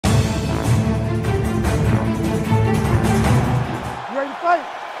All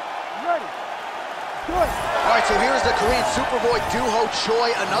right, so here's the Korean Superboy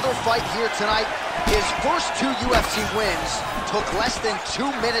Doohochoi. Another fight here tonight. His first 2 UFC wins took less than 2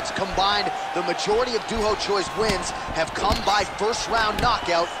 minutes combined. The majority of Doohochoi's wins have come by first-round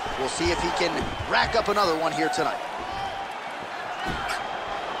knockout. We'll see if he can rack up another one here tonight.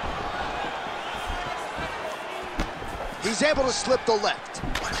 He's able to slip the left. Come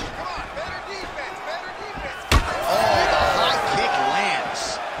on, better defense, better defense. Oh, the high kick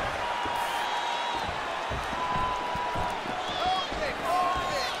lands.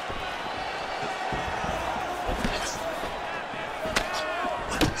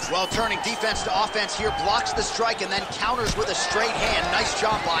 Well, turning defense to offense here, blocks the strike and then counters with a straight hand. Nice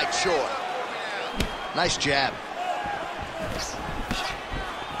job by Choi. Nice jab.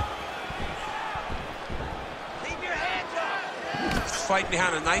 Keep your hands up. Fight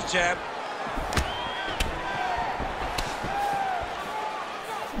behind a nice jab.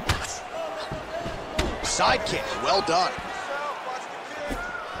 Side kick, well done.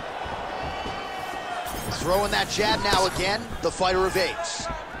 Throwing that jab now again, the fighter evades.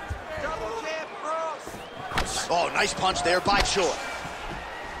 Oh, nice punch there by Choi.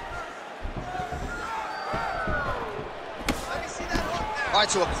 All right,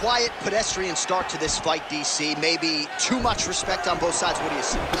 so a quiet, pedestrian start to this fight, DC. Maybe too much respect on both sides. What do you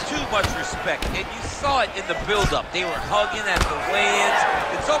see? Too much respect, and you saw it in the build-up. They were hugging at the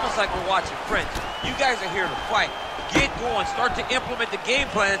weigh-ins. It's almost like we're watching French. You guys are here to fight. Get going. Start to implement the game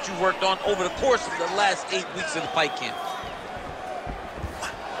plan that you worked on over the course of the last 8 weeks of the fight camp.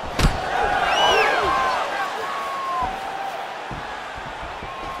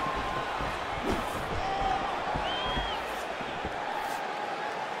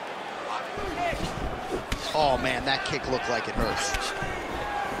 Oh, man, that kick looked like it hurts.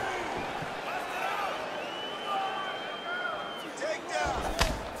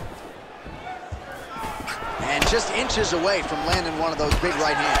 And just inches away from landing one of those big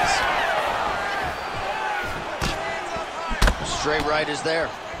right hands. Straight right is there.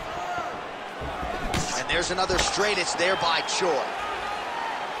 And there's another straight. It's there by Choi.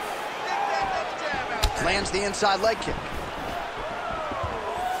 Lands the inside leg kick.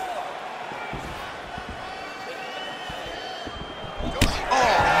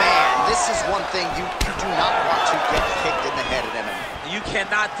 This is one thing you do not want to get kicked in the head at MMA. You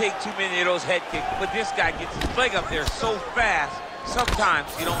cannot take too many of those head kicks, but this guy gets his leg up there so fast, sometimes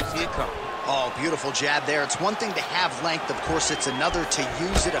you don't see it coming. Oh, beautiful jab there. It's one thing to have length. Of course, it's another to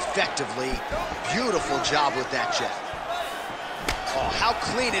use it effectively. Beautiful job with that jab. Oh, how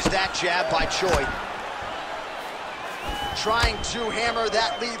clean is that jab by Choi? Trying to hammer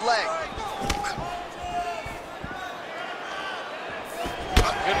that lead leg.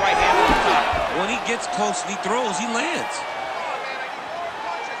 Good right hand on the top. When he gets close and he throws, he lands.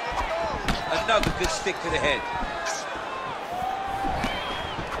 Another good stick to the head.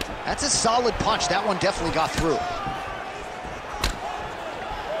 That's a solid punch. That one definitely got through.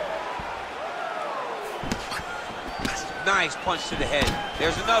 Nice punch to the head.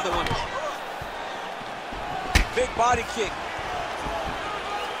 There's another one. Big body kick.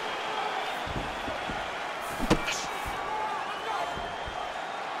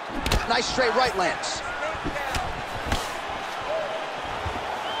 Nice straight right lands.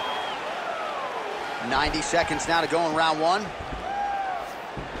 .90 seconds now to go in round one.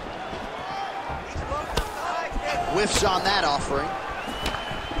 Whiffs on that offering.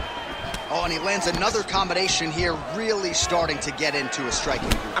 Oh, and he lands another combination here, really starting to get into a striking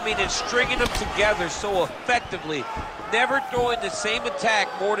group. I mean, it's stringing them together so effectively. Never throwing the same attack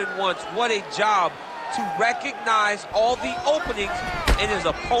more than once. What a job to recognize all the openings in his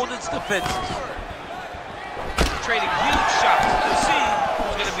opponent's defenses. Trading huge shots. Let's see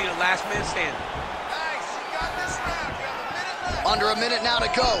who's going to be the last man standing. Nice, you got this round. You have a minute left. Under a minute now to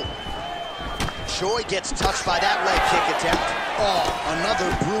go. Choi gets touched by that leg kick attempt. Oh, another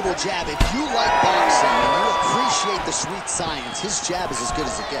brutal jab. If you like boxing and you appreciate the sweet science, his jab is as good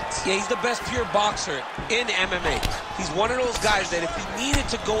as it gets. Yeah, he's the best pure boxer in MMA. He's one of those guys that if he needed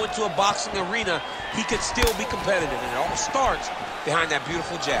to go into a boxing arena, he could still be competitive. And it all starts behind that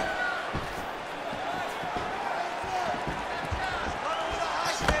beautiful jab.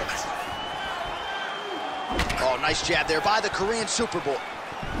 Oh, nice jab there by the Korean Superboy.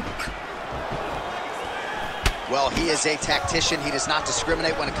 Well, he is a tactician. He does not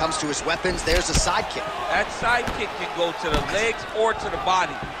discriminate when it comes to his weapons. There's a side kick. That side kick can go to the legs or to the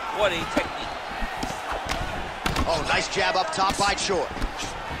body. What a technique. Oh, nice jab up top by Choi.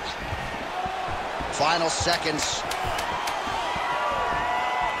 Final seconds.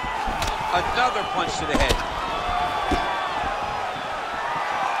 Another punch to the head.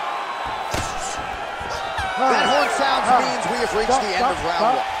 That horn sounds means we have reached the end of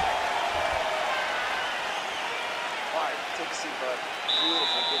round one. All right, take a seat, bud.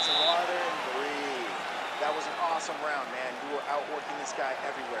 Beautiful. Get some water and breathe. That was an awesome round, man. You were outworking this guy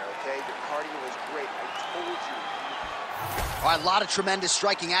everywhere, okay? Your cardio was great. I told you. All right, a lot of tremendous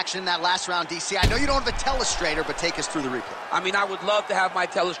striking action in that last round, DC. I know you don't have a telestrator, but take us through the replay. I mean, I would love to have my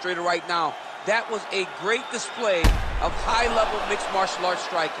telestrator right now. That was a great display of high-level mixed martial arts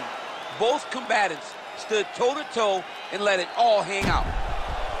striking. Both combatants stood toe-to-toe and let it all hang out.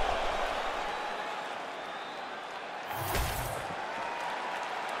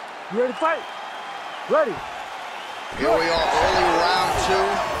 You ready to fight? Ready. Here we are, early round two.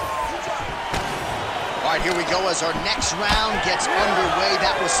 All right, here we go as our next round gets underway.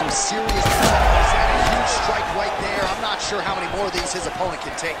 That was some serious damage. A huge strike right there. I'm not sure how many more of these his opponent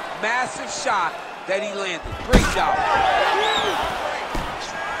can take. Massive shot that he landed. Great job.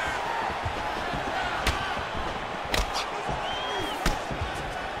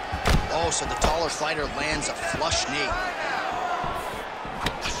 Oh, so the taller fighter lands a flush knee.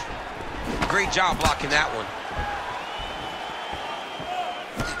 Great job blocking that one.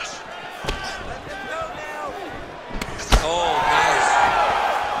 Oh, nice.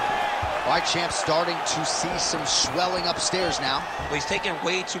 All right, champ, starting to see some swelling upstairs now. Well, he's taking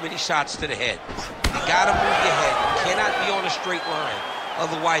way too many shots to the head. You gotta move your head. You cannot be on a straight line.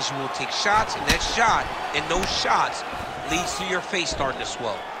 Otherwise, you will take shots, and that shot and those shots leads to your face starting to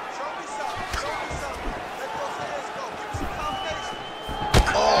swell.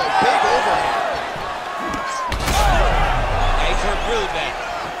 Oh, big overhand. Yeah, he's hurt really bad.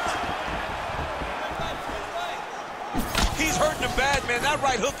 He's hurting him bad, man. That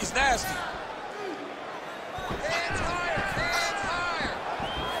right hook is nasty. Hands higher, hands higher.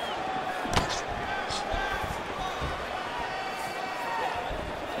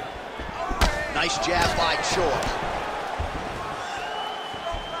 Nice jab by Choi.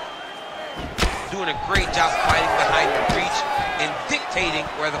 Doing a great job fighting behind the reach and dictating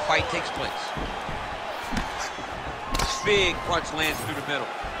where the fight takes place. Big punch lands through the middle.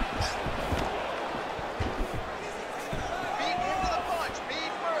 Beat into the punch,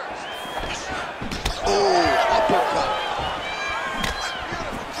 beat first. Oh, uppercut.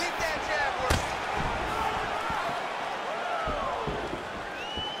 Beautiful, keep that jab working.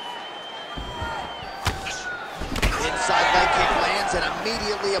 Inside leg kick lands and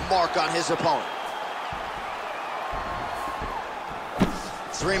immediately a mark on his opponent.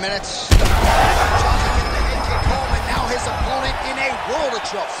 3 minutes. Trying to get the head kick home, and now his opponent in a world of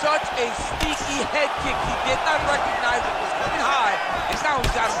trouble. Such a sneaky head kick. He did not recognize it was coming high, and now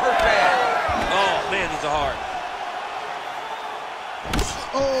he's got him hurt bad. Oh, man, these are hard.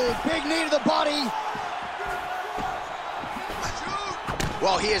 Oh, big knee to the body.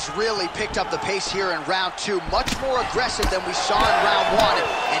 Well, he has really picked up the pace here in round two. Much more aggressive than we saw in round one,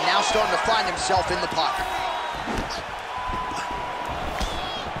 and now starting to find himself in the pocket.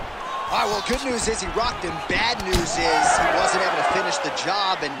 All right, well, good news is he rocked him. Bad news is he wasn't able to finish the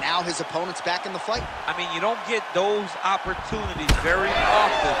job, and now his opponent's back in the fight. I mean, you don't get those opportunities very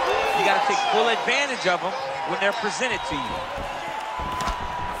often. You got to take full advantage of them when they're presented to you.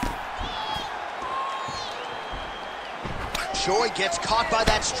 Choi gets caught by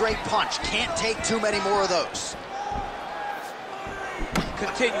that straight punch. Can't take too many more of those.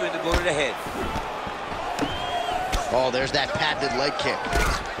 Continuing to go to the head. Oh, there's that patented leg kick.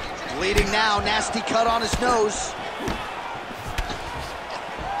 Bleeding now, nasty cut on his nose.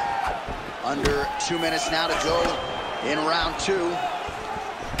 Under 2 minutes now to go in round two.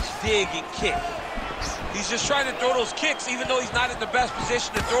 Dig and kick. He's just trying to throw those kicks even though he's not in the best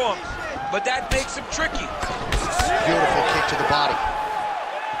position to throw them. But that makes him tricky. Beautiful kick to the body.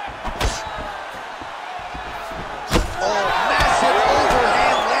 Oh, massive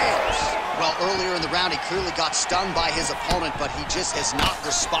overhand lands. Well, earlier in the round, he clearly got stung by his opponent, but he just has not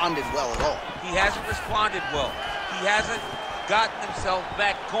responded well at all. He hasn't responded well. He hasn't gotten himself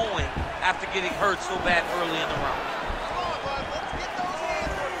back going after getting hurt so bad early in the round.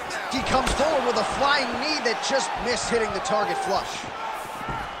 He comes forward with a flying knee that just missed hitting the target flush.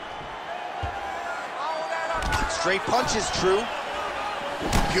 Straight punch is true.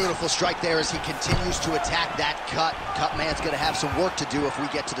 Beautiful strike there as he continues to attack that cut. Cut man's going to have some work to do if we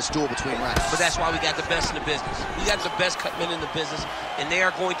get to the stool between rounds. But that's why we got the best in the business. We got the best cut men in the business, and they are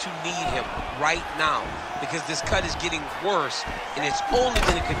going to need him right now because this cut is getting worse, and it's only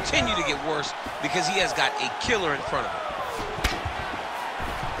going to continue to get worse because he has got a killer in front of him.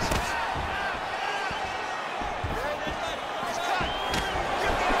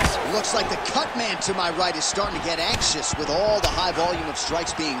 Looks like the cut man to my right is starting to get anxious with all the high volume of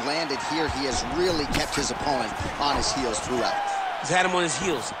strikes being landed here. He has really kept his opponent on his heels throughout. He's had him on his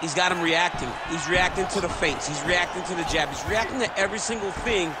heels. He's got him reacting. He's reacting to the feints. He's reacting to the jab. He's reacting to every single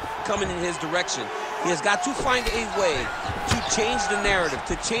thing coming in his direction. He has got to find a way to change the narrative,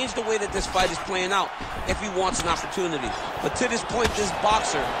 to change the way that this fight is playing out if he wants an opportunity. But to this point, this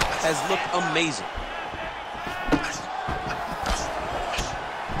boxer has looked amazing.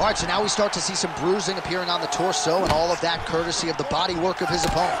 All right, so now we start to see some bruising appearing on the torso, and all of that courtesy of the body work of his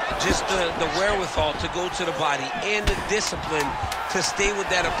opponent. Just the wherewithal to go to the body and the discipline to stay with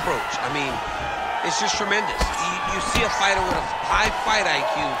that approach. I mean, it's just tremendous. You see a fighter with a high fight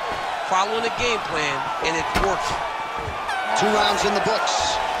IQ following a game plan, and it's working. 2 rounds in the books.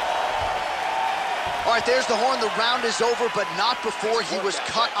 All right, there's the horn. The round is over, but not before he was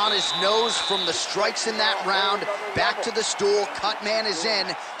cut on his nose from the strikes in that round. Back to the stool. Cut man is in.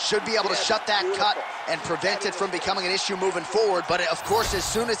 Should be able to shut that cut and prevent it from becoming an issue moving forward. But, of course, as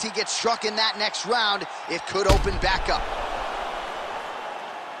soon as he gets struck in that next round, it could open back up.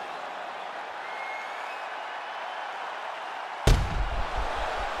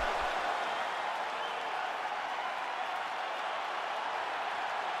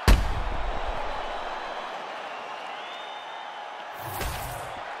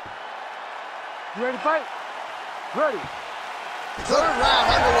 You ready to fight? Ready. 3rd round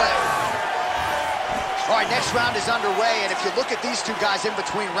underway. All right, next round is underway, and if you look at these two guys in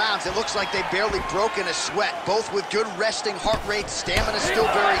between rounds, it looks like they've barely broken a sweat, both with good resting heart rates, stamina still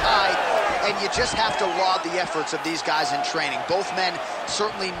very high, and you just have to laud the efforts of these guys in training. Both men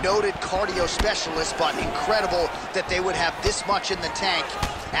certainly noted cardio specialists, but incredible that they would have this much in the tank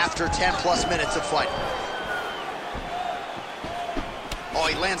after 10-plus minutes of fighting. Oh,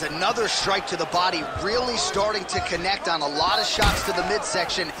 he lands another strike to the body, really starting to connect on a lot of shots to the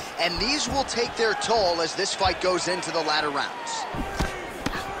midsection, and these will take their toll as this fight goes into the latter rounds.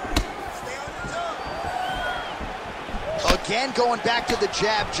 Again, going back to the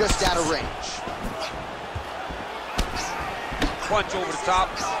jab, just out of range. Punch over the top.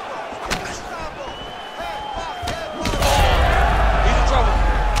 He's in trouble.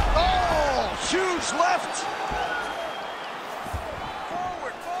 Oh, huge left.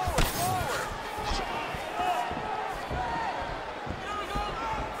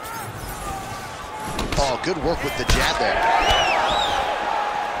 Oh, good work with the jab there.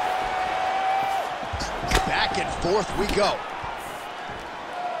 Back and forth we go.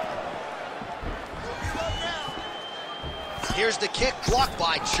 Here's the kick, blocked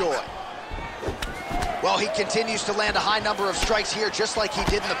by Choi. Well, he continues to land a high number of strikes here, just like he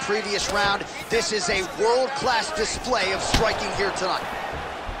did in the previous round. This is a world-class display of striking here tonight.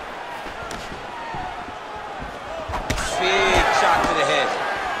 Big shot to the head.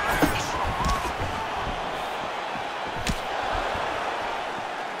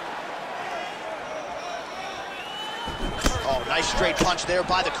 Oh, nice straight punch there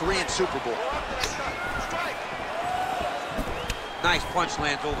by the Korean Super Bowl. Nice punch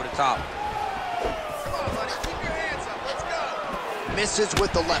lands over the top. Come on, buddy. Keep your hands up. Let's go. Misses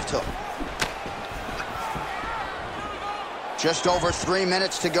with the left hook. Just over 3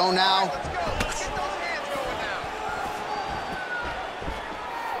 minutes to go now. Let's go. Let's get those hands going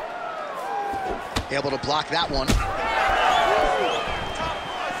now. Able to block that one.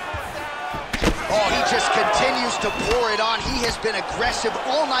 Oh, he just continues to pour it on. He has been aggressive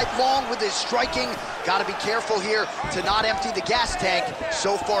all night long with his striking. Got to be careful here to not empty the gas tank.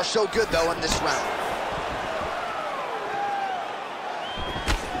 So far, so good, though, in this round.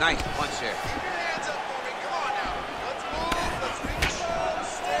 Nice punch there. Keep your hands up for me. Come on now. Let's move. Let's recontrol.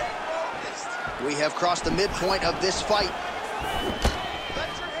 Stay focused. We have crossed the midpoint of this fight. Let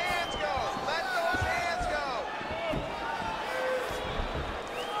your hands go. Let those hands go.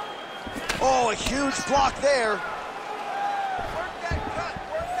 Oh, a huge block there. Work that cut.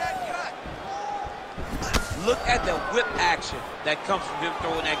 Work that cut. Look at the whip action that comes from him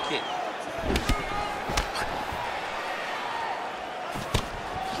throwing that kick.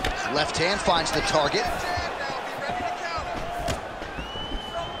 Left hand finds the target.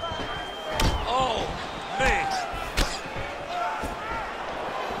 Oh, man.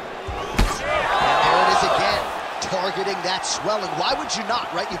 And there it is again, targeting that swelling. Why would you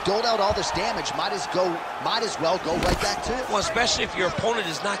not, right? You've doled out all this damage. Might as well go right back to it. Well, especially if your opponent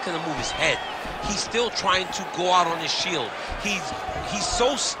is not going to move his head. He's still trying to go out on his shield. He's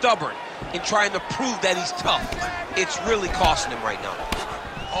so stubborn in trying to prove that he's tough. It's really costing him right now.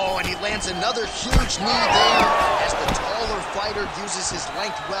 Oh, and he lands another huge knee there as the taller fighter uses his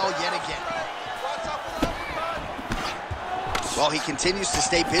length well yet again. Well, he continues to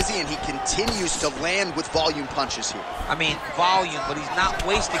stay busy, and he continues to land with volume punches here. I mean, volume, but he's not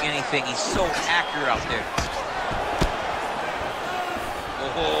wasting anything. He's so accurate out there.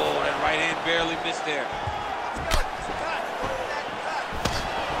 Oh, that right hand barely missed there.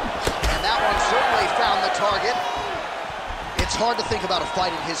 And that one certainly found the target. It's hard to think about a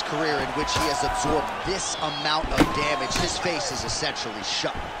fight in his career in which he has absorbed this amount of damage. His face is essentially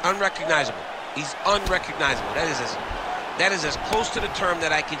shut. Unrecognizable. He's unrecognizable. That is as close to the term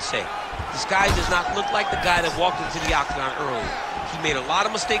that I can say. This guy does not look like the guy that walked into the octagon early. He made a lot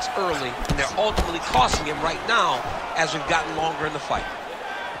of mistakes early, and they're ultimately costing him right now as we've gotten longer in the fight.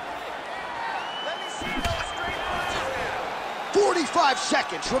 45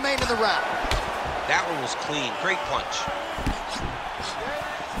 seconds remain in the round. That one was clean. Great punch.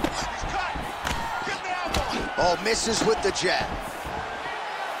 Oh, misses with the jab.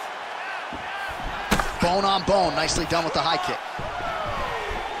 Bone on bone. Nicely done with the high kick.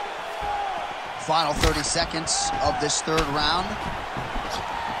 Final 30 seconds of this third round.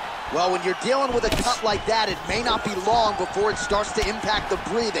 Well, when you're dealing with a cut like that, it may not be long before it starts to impact the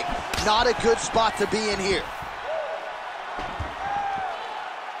breathing. Not a good spot to be in here.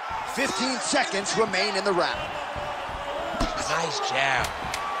 15 seconds remain in the round. Nice jab.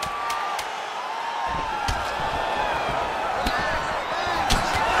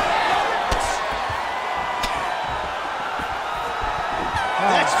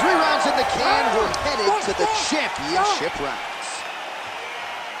 That's 3 rounds in the can. We're headed to the championship rounds.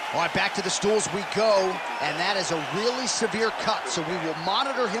 All right, back to the stools we go, and that is a really severe cut, so we will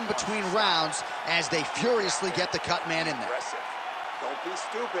monitor him between rounds as they furiously get the cut man in there. Don't be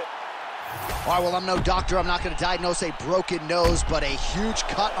stupid. All right, well, I'm no doctor. I'm not going to diagnose a broken nose, but a huge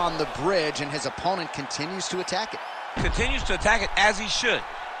cut on the bridge, and his opponent continues to attack it. Continues to attack it as he should.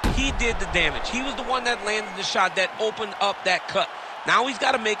 He did the damage. He was the one that landed the shot that opened up that cut. Now he's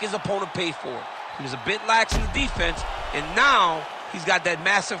got to make his opponent pay for it. He was a bit lax in the defense, and now he's got that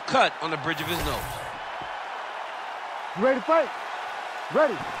massive cut on the bridge of his nose. You ready to fight?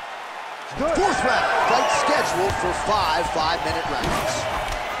 Ready. Fourth round, fight scheduled for 5 5-minute rounds.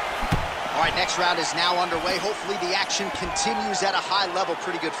 All right, next round is now underway. Hopefully the action continues at a high level.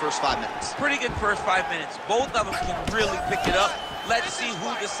 Pretty good first 5 minutes. Pretty good first 5 minutes. Both of them can really pick it up. Let's see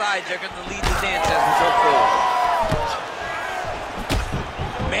who decides they're going to lead the dance as we go forward.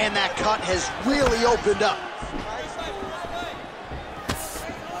 Man, that cut has really opened up.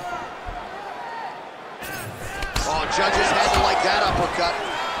 Oh, judges had to like that uppercut.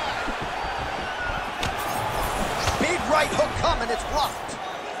 Big right hook coming, it's blocked.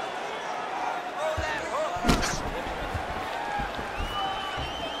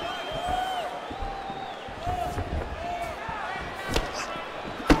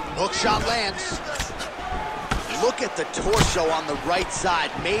 Hook shot lands. Look at the torso on the right side.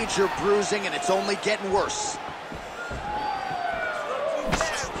 Major bruising, and it's only getting worse.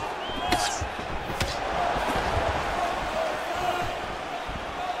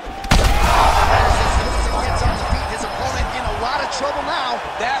 His opponent in a lot of trouble now.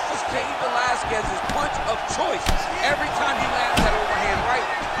 That was Cain Velasquez's punch of choice. Every time he lands that overhand right,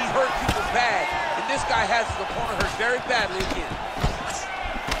 he hurt people bad. And this guy has his opponent hurt very badly again.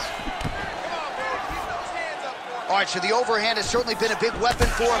 All right, so the overhand has certainly been a big weapon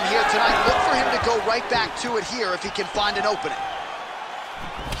for him here tonight. Look for him to go right back to it here if he can find an opening.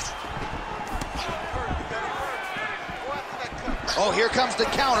 Oh, here comes the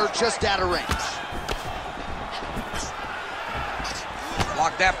counter just out of range.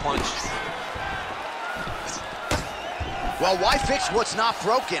 Block that punch. Well, why fix what's not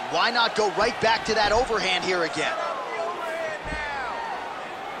broken? Why not go right back to that overhand here again?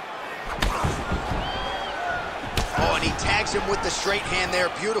 Oh, and he tags him with the straight hand there.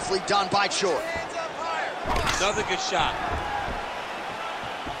 Beautifully done by Choi. Another good shot.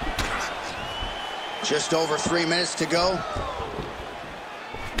 Just over 3 minutes to go.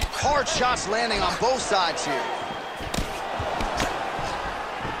 Hard shots landing on both sides here.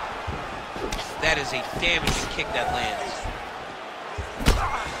 That is a damaging kick that lands.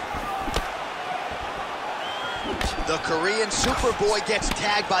 The Korean Superboy gets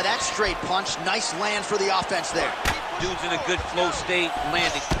tagged by that straight punch. Nice land for the offense there. Dude's in a good flow state,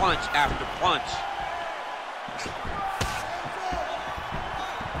 landing punch after punch.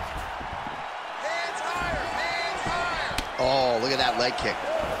 Oh, look at that leg kick.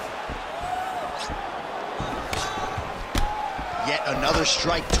 Yet another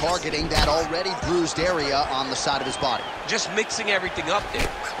strike targeting that already bruised area on the side of his body. Just mixing everything up there.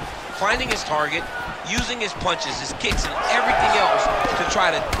 Finding his target, using his punches, his kicks, and everything else to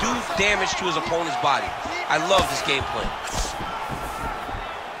try to do damage to his opponent's body. I love this game plan.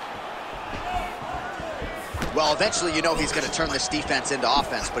 Well, eventually you know he's going to turn this defense into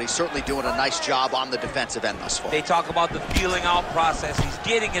offense, but he's certainly doing a nice job on the defensive end thus far. They talk about the feeling out process. He's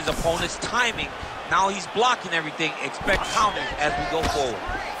getting his opponent's timing. Now he's blocking everything. Expect counters as we go forward.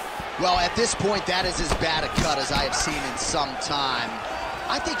 Well, at this point, that is as bad a cut as I have seen in some time.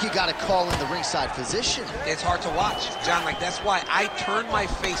 I think you got to call in the ringside physician. It's hard to watch, John. Like, that's why I turn my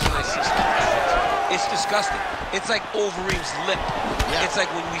face when I see stuff. It's disgusting. It's like Wolverine's lip. Yeah. It's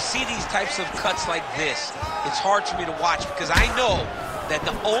like when we see these types of cuts like this, it's hard for me to watch because I know that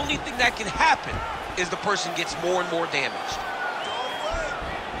the only thing that can happen is the person gets more and more damaged.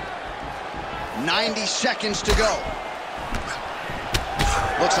 90 seconds to go.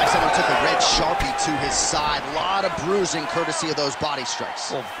 Looks like someone took a red Sharpie to his side. A lot of bruising courtesy of those body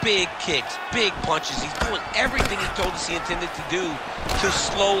strikes. Well, big kicks, big punches. He's doing everything he told us he intended to do to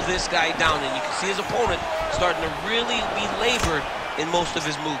slow this guy down. And you can see his opponent starting to really be labored in most of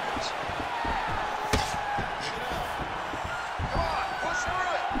his movements.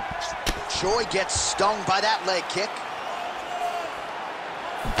 Choi gets stung by that leg kick.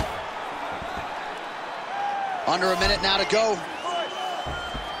 Under a minute now to go.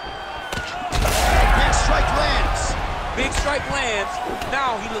 Big strike lands. Big strike lands.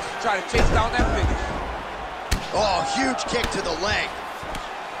 Now he looks to try to chase down that finish. Oh, huge kick to the leg.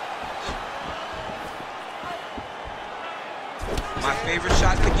 My favorite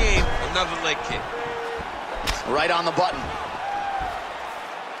shot in the game, another leg kick. Right on the button.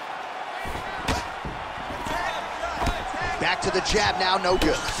 Back to the jab now, no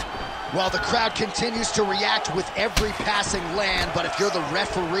good. Well, the crowd continues to react with every passing land, but if you're the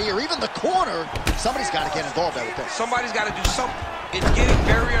referee or even the corner, somebody's got to get involved, I would think. Somebody's got to do something. It's getting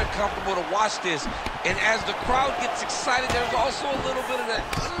very uncomfortable to watch this. And as the crowd gets excited, there's also a little bit of that,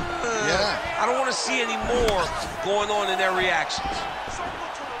 I don't want to see any more going on in their reactions.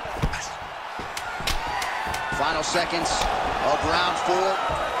 Final seconds of round 4.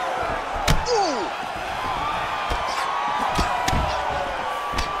 Ooh!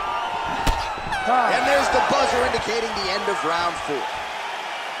 And there's the buzzer indicating the end of round 4.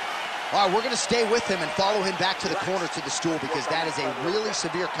 All right, we're going to stay with him and follow him back to the corner to the stool because that is a really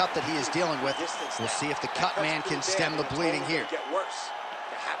severe cut that he is dealing with. We'll see if the cut man can stem the bleeding here. Get worse.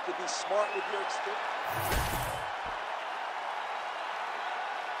 You have to be smart with your experience.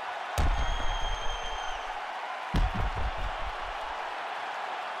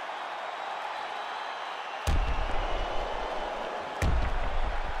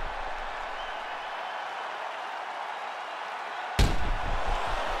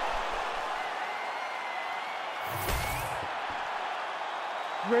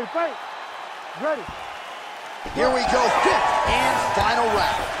 Ready to fight? Ready. Here we go, 5th and final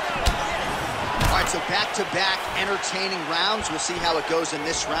round. All right, so back-to-back entertaining rounds. We'll see how it goes in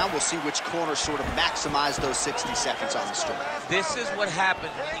this round. We'll see which corner sort of maximize those 60 seconds on the string. This is what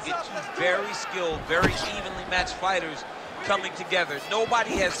happens when you get two very skilled, very evenly matched fighters coming together.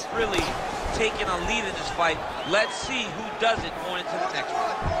 Nobody has really taken a lead in this fight. Let's see who does it going into the next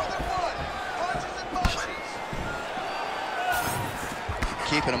round.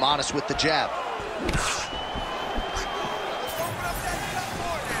 Keeping him honest with the jab.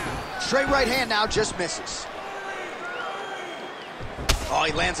 Straight right hand now, just misses. Oh,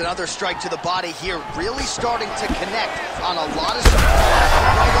 he lands another strike to the body here, really starting to connect on a lot of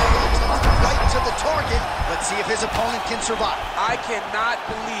right to the target. Let's see if his opponent can survive. I cannot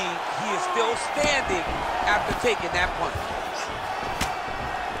believe he is still standing after taking that punch.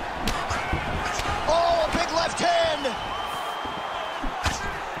 Oh, a big left hand.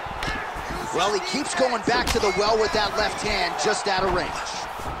 Well, he keeps going back to the well with that left hand, just out of range.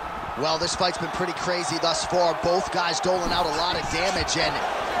 Well, this fight's been pretty crazy thus far. Both guys doling out a lot of damage, and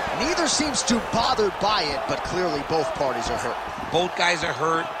neither seems too bothered by it, but clearly both parties are hurt. Both guys are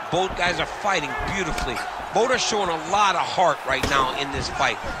hurt. Both guys are fighting beautifully. Both are showing a lot of heart right now in this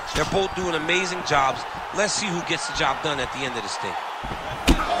fight. They're both doing amazing jobs. Let's see who gets the job done at the end of this thing.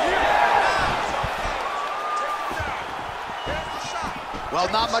 Well,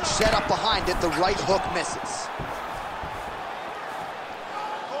 not much setup behind it. The right hook misses.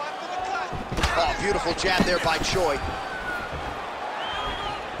 Oh, beautiful jab there by Choi.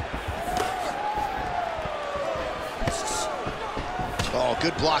 Oh,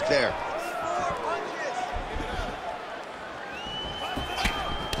 good block there.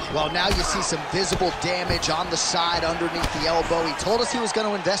 Well, now you see some visible damage on the side underneath the elbow. He told us he was going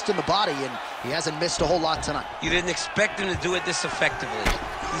to invest in the body, and he hasn't missed a whole lot tonight. You didn't expect him to do it this effectively.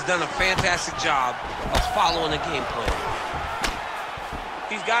 He's done a fantastic job of following the game plan.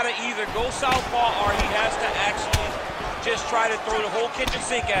 He's got to either go southpaw or he has to actually just try to throw the whole kitchen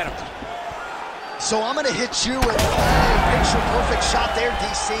sink at him. So I'm going to hit you with a picture-perfect shot there,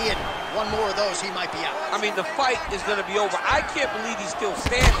 DC, and one more of those, he might be out. I mean, the fight is going to be over. I can't believe he's still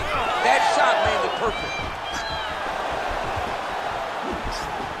standing. That shot landed perfect.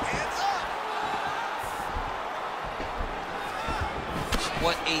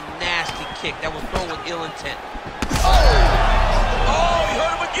 What a nasty kick. That was thrown with ill intent. Oh, he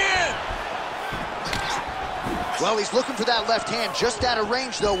hurt him again. Well, he's looking for that left hand, just out of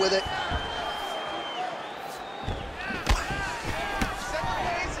range, though, with it.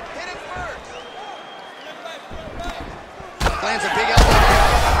 Lands a big elbow there.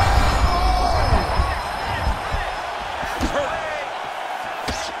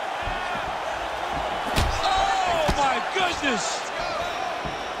 Oh, my goodness.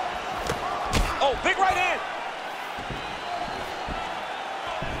 Oh, big right hand.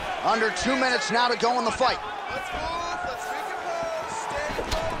 Under 2 minutes now to go in the fight. Let's move. Let's recompose.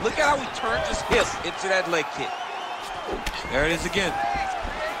 Stay. Look at how he turns his hip into that leg kick. There it is again.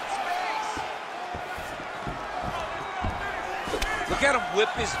 Look at him whip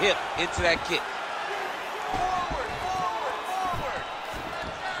his hip into that kick. Forward, forward,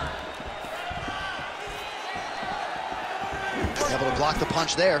 forward. Able to block the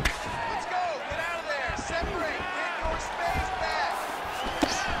punch there. Let's go. Get out of there. Separate. Get your space back.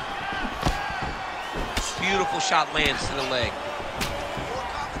 Beautiful shot lands to the leg. More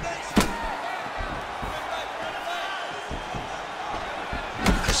combination.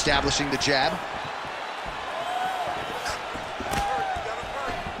 Establishing the jab.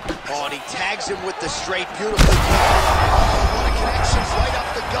 Oh, and he tags him with the straight, beautifully. Oh, what a connection right up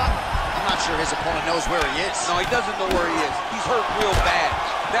the gut. I'm not sure his opponent knows where he is. No, he doesn't know where he is. He's hurt real bad.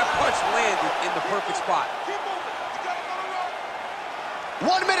 That punch landed in the perfect spot. Keep moving. You gotta go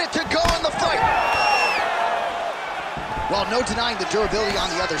to 1 minute to go in the fight. Well, no denying the durability on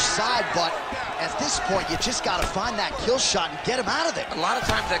the other side, but at this point, you just got to find that kill shot and get him out of there. A lot of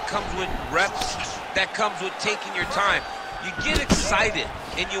times that comes with reps. That comes with taking your time. You get excited,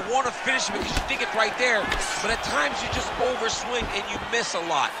 and you want to finish it because you think it's right there, but at times you just overswing and you miss a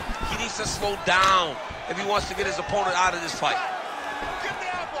lot. He needs to slow down if he wants to get his opponent out of this fight. Get the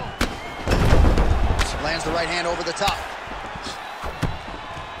apple. Lands the right hand over the top.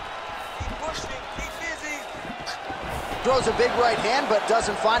 Keep pushing. Keep busy. Throws a big right hand, but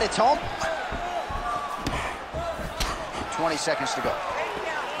doesn't find its home. 20 seconds to go.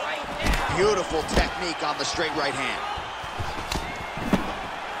 Beautiful technique on the straight right hand.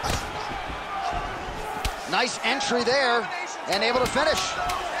 Nice entry there, and able to finish.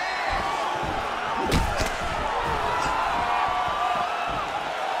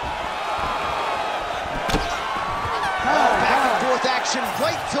 Back and forth action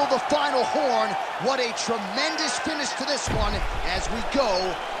right till the final horn. What a tremendous finish to this one as we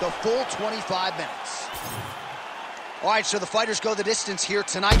go the full 25 minutes. All right, so the fighters go the distance here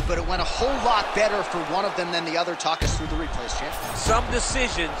tonight, but it went a whole lot better for one of them than the other. Talk us through the replays, champ. Some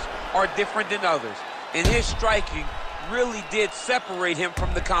decisions are different than others, and his striking really did separate him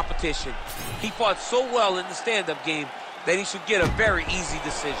from the competition. He fought so well in the stand-up game that he should get a very easy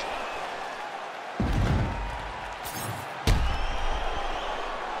decision.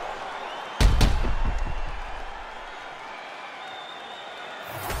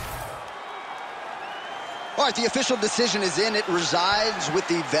 All right, the official decision is in. It resides with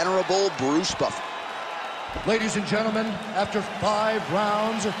the venerable Bruce Buffer. Ladies and gentlemen, after 5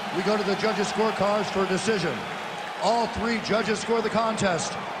 rounds, we go to the judges' scorecards for a decision. All 3 judges score the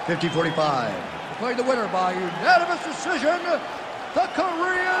contest 50-45. Declaring the winner by unanimous decision, the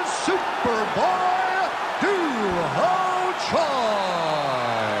Korean Superboy, doohochoi.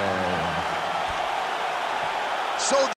 So